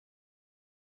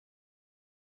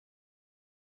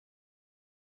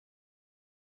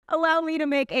Allow me to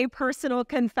make a personal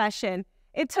confession.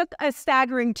 It took a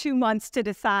staggering 2 months to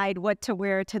decide what to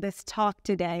wear to this talk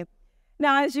today.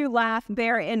 Now, as you laugh,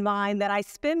 bear in mind that I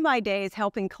spend my days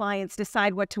helping clients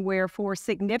decide what to wear for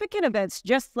significant events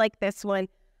just like this one,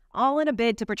 all in a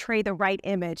bid to portray the right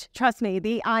image. Trust me,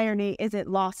 the irony isn't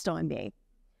lost on me.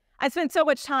 I spent so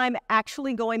much time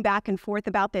actually going back and forth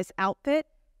about this outfit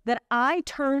that I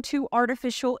turned to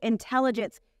artificial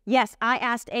intelligence. Yes, I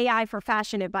asked AI for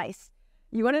fashion advice.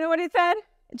 You want to know what it said?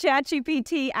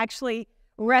 ChatGPT actually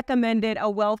recommended a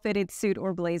well-fitted suit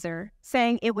or blazer,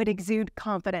 saying it would exude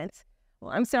confidence.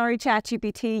 Well, I'm sorry,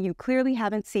 ChatGPT, you clearly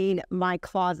haven't seen my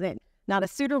closet. Not a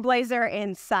suit or blazer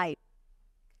in sight.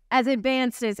 As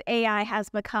advanced as AI has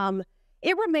become,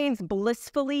 it remains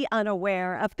blissfully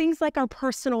unaware of things like our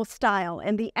personal style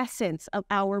and the essence of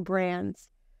our brands.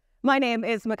 My name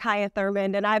is Mikaya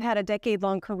Thurmond, and I've had a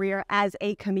decade-long career as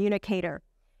a communicator.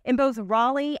 In both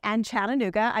Raleigh and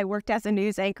Chattanooga, I worked as a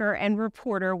news anchor and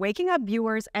reporter, waking up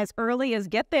viewers as early as,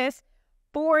 get this,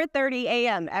 4:30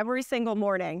 a.m. every single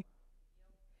morning.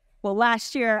 Well,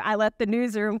 last year, I left the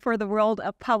newsroom for the world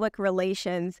of public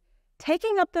relations,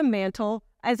 taking up the mantle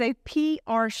as a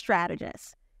PR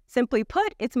strategist. Simply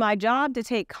put, it's my job to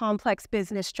take complex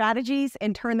business strategies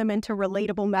and turn them into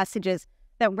relatable messages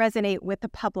that resonate with the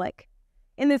public.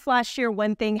 In this last year,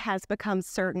 one thing has become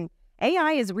certain.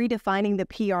 AI is redefining the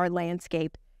PR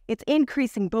landscape. It's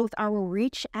increasing both our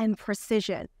reach and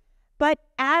precision. But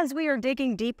as we are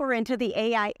digging deeper into the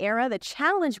AI era, the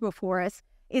challenge before us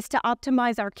is to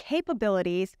optimize our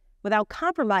capabilities without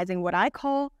compromising what I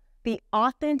call the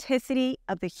authenticity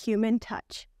of the human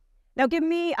touch. Now, give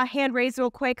me a hand raise real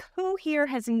quick. Who here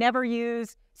has never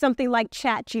used something like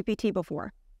ChatGPT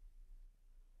before?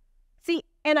 See,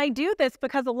 and I do this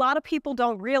because a lot of people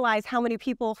don't realize how many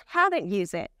people haven't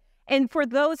used it. And for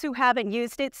those who haven't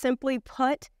used it, simply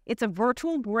put, it's a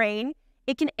virtual brain.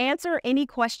 It can answer any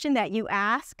question that you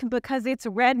ask because it's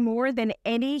read more than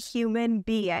any human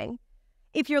being.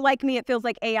 If you're like me, it feels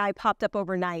like AI popped up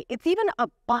overnight. It's even a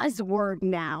buzzword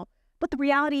now. But the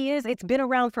reality is it's been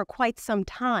around for quite some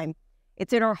time.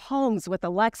 It's in our homes with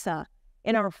Alexa,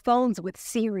 in our phones with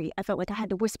Siri. I felt like I had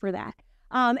to whisper that.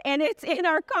 And it's in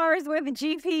our cars with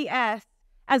GPS,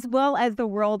 as well as the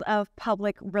world of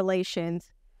public relations.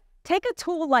 Take a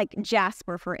tool like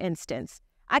Jasper, for instance.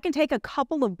 I can take a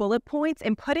couple of bullet points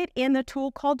and put it in the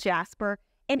tool called Jasper,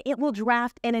 and it will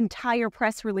draft an entire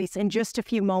press release in just a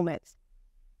few moments.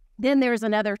 Then there's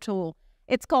another tool.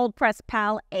 It's called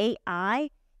PressPal AI.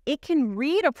 It can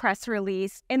read a press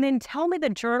release and then tell me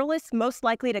the journalists most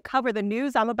likely to cover the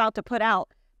news I'm about to put out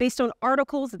based on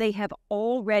articles they have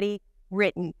already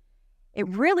written. It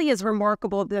really is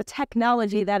remarkable, the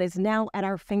technology that is now at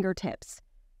our fingertips.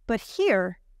 But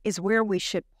here is where we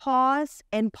should pause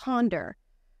and ponder.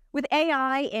 With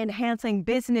AI enhancing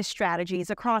business strategies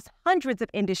across hundreds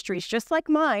of industries just like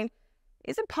mine,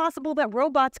 is it possible that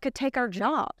robots could take our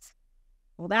jobs?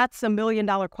 Well, that's a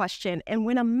million-dollar question. And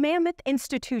when a mammoth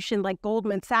institution like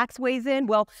Goldman Sachs weighs in,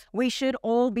 well, we should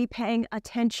all be paying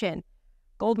attention.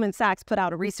 Goldman Sachs put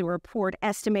out a recent report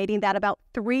estimating that about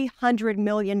 300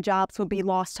 million jobs will be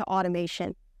lost to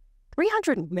automation.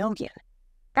 300 million.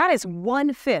 That is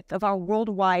 1/5 of our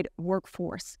worldwide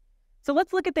workforce. So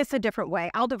let's look at this a different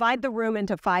way. I'll divide the room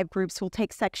into 5 groups. We'll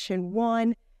take section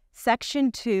 1,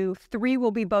 section 2, 3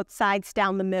 will be both sides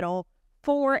down the middle,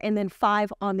 4, and then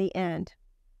 5 on the end.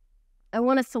 I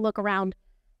want us to look around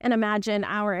and imagine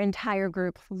our entire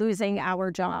group losing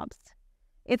our jobs.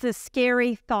 It's a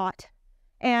scary thought,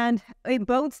 and it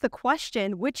bodes the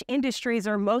question, which industries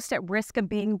are most at risk of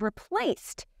being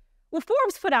replaced? Well,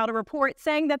 Forbes put out a report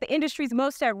saying that the industries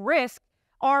most at risk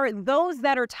are those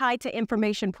that are tied to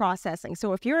information processing.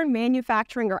 So if you're in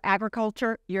manufacturing or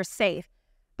agriculture, you're safe.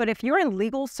 But if you're in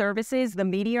legal services, the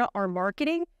media, or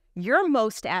marketing, you're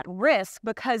most at risk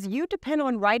because you depend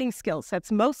on writing skills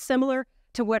that's most similar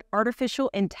to what artificial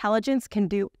intelligence can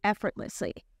do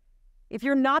effortlessly. If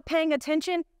you're not paying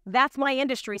attention, that's my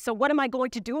industry. So what am I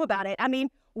going to do about it? I mean,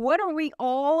 what are we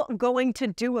all going to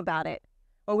do about it?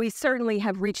 Well, we certainly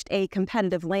have reached a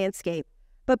competitive landscape,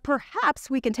 but perhaps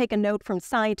we can take a note from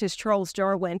scientist Charles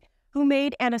Darwin, who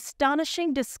made an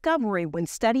astonishing discovery when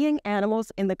studying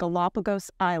animals in the Galapagos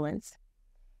Islands.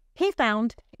 He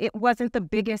found it wasn't the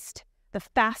biggest, the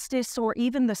fastest, or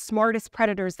even the smartest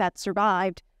predators that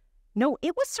survived. No,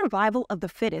 it was survival of the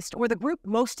fittest, or the group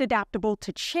most adaptable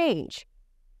to change.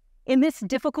 In this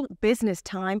difficult business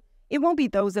time, it won't be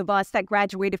those of us that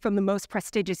graduated from the most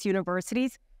prestigious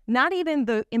universities, not even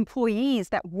the employees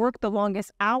that work the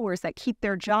longest hours that keep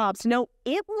their jobs. No,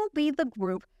 it will be the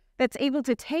group that's able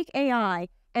to take AI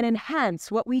and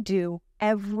enhance what we do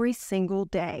every single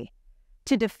day.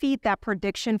 To defeat that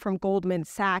prediction from Goldman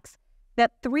Sachs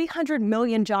that 300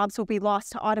 million jobs will be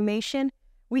lost to automation,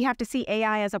 we have to see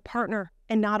AI as a partner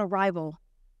and not a rival.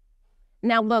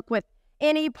 Now look, with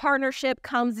any partnership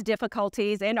comes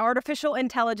difficulties, and artificial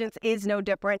intelligence is no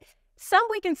different. Some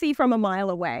we can see from a mile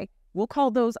away. We'll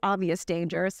call those obvious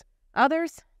dangers.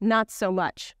 Others, not so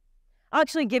much. I'll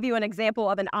actually give you an example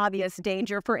of an obvious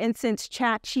danger. For instance,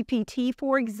 ChatGPT,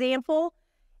 for example,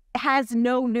 has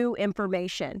no new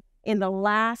information in the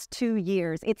last 2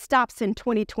 years. It stops in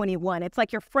 2021. It's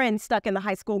like your friend stuck in the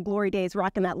high school glory days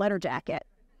rocking that letter jacket.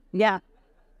 Yeah.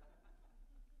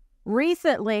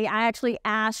 Recently, I actually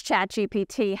asked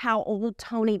ChatGPT how old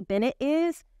Tony Bennett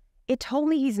is. It told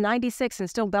me he's 96 and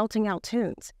still belting out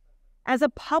tunes. As a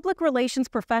public relations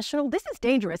professional, this is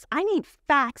dangerous. I need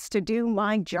facts to do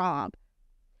my job.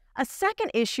 A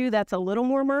second issue that's a little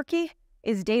more murky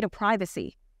is data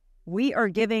privacy. We are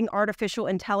giving artificial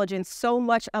intelligence so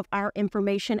much of our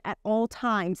information at all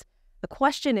times. The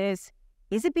question is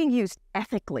it being used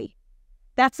ethically?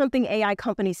 That's something AI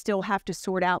companies still have to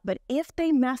sort out, but if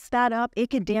they mess that up, it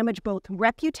could damage both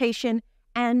reputation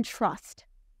and trust.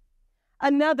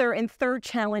 Another and third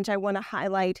challenge I want to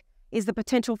highlight is the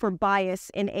potential for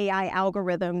bias in AI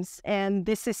algorithms, and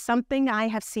this is something I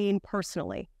have seen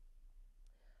personally.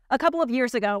 A couple of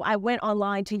years ago, I went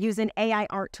online to use an AI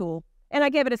art tool, and I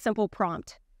gave it a simple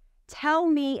prompt. Tell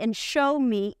me and show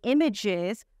me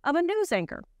images of a news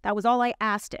anchor. That was all I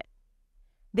asked it.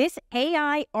 This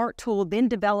AI art tool then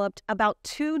developed about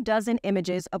 24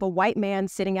 images of a white man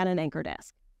sitting at an anchor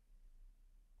desk.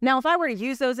 Now, if I were to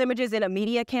use those images in a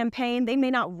media campaign, they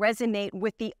may not resonate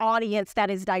with the audience that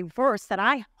is diverse that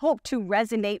I hope to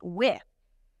resonate with.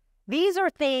 These are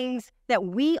things that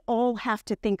we all have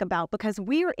to think about because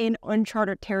we are in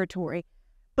uncharted territory.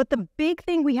 But the big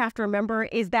thing we have to remember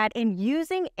is that in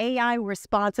using AI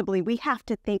responsibly, we have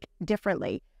to think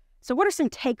differently. So what are some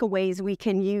takeaways we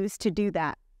can use to do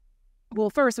that? Well,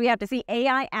 first, we have to see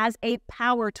AI as a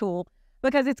power tool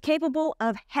because it's capable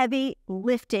of heavy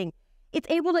lifting. It's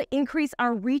able to increase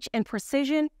our reach and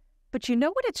precision, but you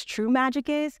know what its true magic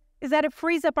is? Is that it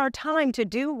frees up our time to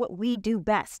do what we do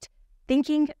best,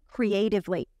 thinking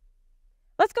creatively.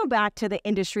 Let's go back to the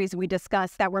industries we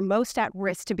discussed that were most at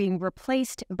risk to being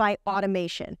replaced by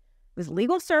automation. It was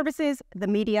legal services, the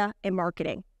media, and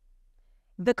marketing.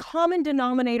 The common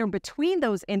denominator between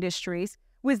those industries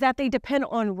was that they depend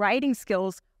on writing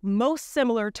skills most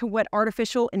similar to what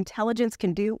artificial intelligence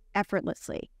can do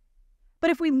effortlessly. But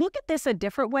if we look at this a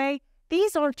different way,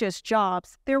 these aren't just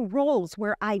jobs, they're roles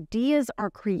where ideas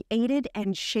are created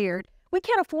and shared. We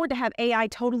can't afford to have AI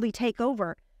totally take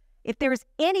over. If there's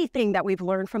anything that we've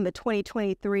learned from the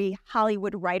 2023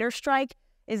 Hollywood writer strike,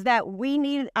 is that we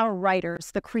need our writers,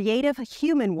 the creative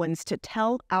human ones, to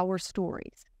tell our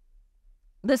stories.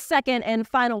 The second and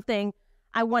final thing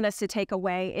I want us to take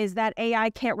away is that AI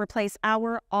can't replace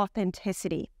our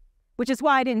authenticity, which is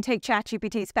why I didn't take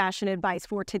ChatGPT's fashion advice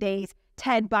for today's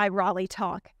TEDxRaleigh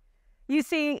talk. You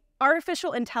see,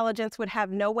 artificial intelligence would have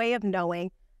no way of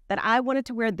knowing that I wanted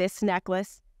to wear this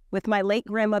necklace with my late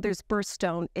grandmother's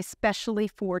birthstone, especially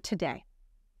for today.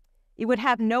 It would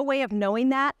have no way of knowing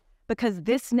that because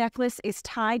this necklace is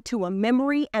tied to a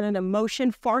memory and an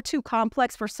emotion far too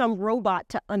complex for some robot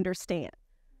to understand.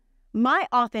 My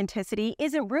authenticity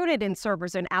isn't rooted in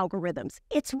servers and algorithms.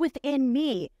 It's within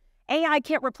me. AI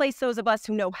can't replace those of us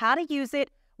who know how to use it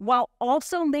while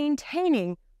also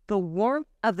maintaining the warmth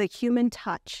of the human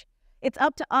touch. It's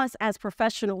up to us as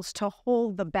professionals to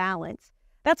hold the balance.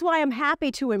 That's why I'm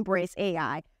happy to embrace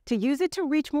AI, to use it to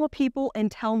reach more people and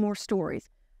tell more stories.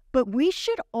 But we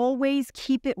should always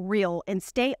keep it real and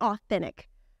stay authentic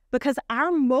because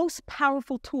our most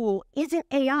powerful tool isn't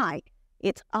AI.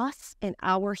 It's us and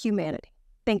our humanity.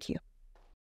 Thank you.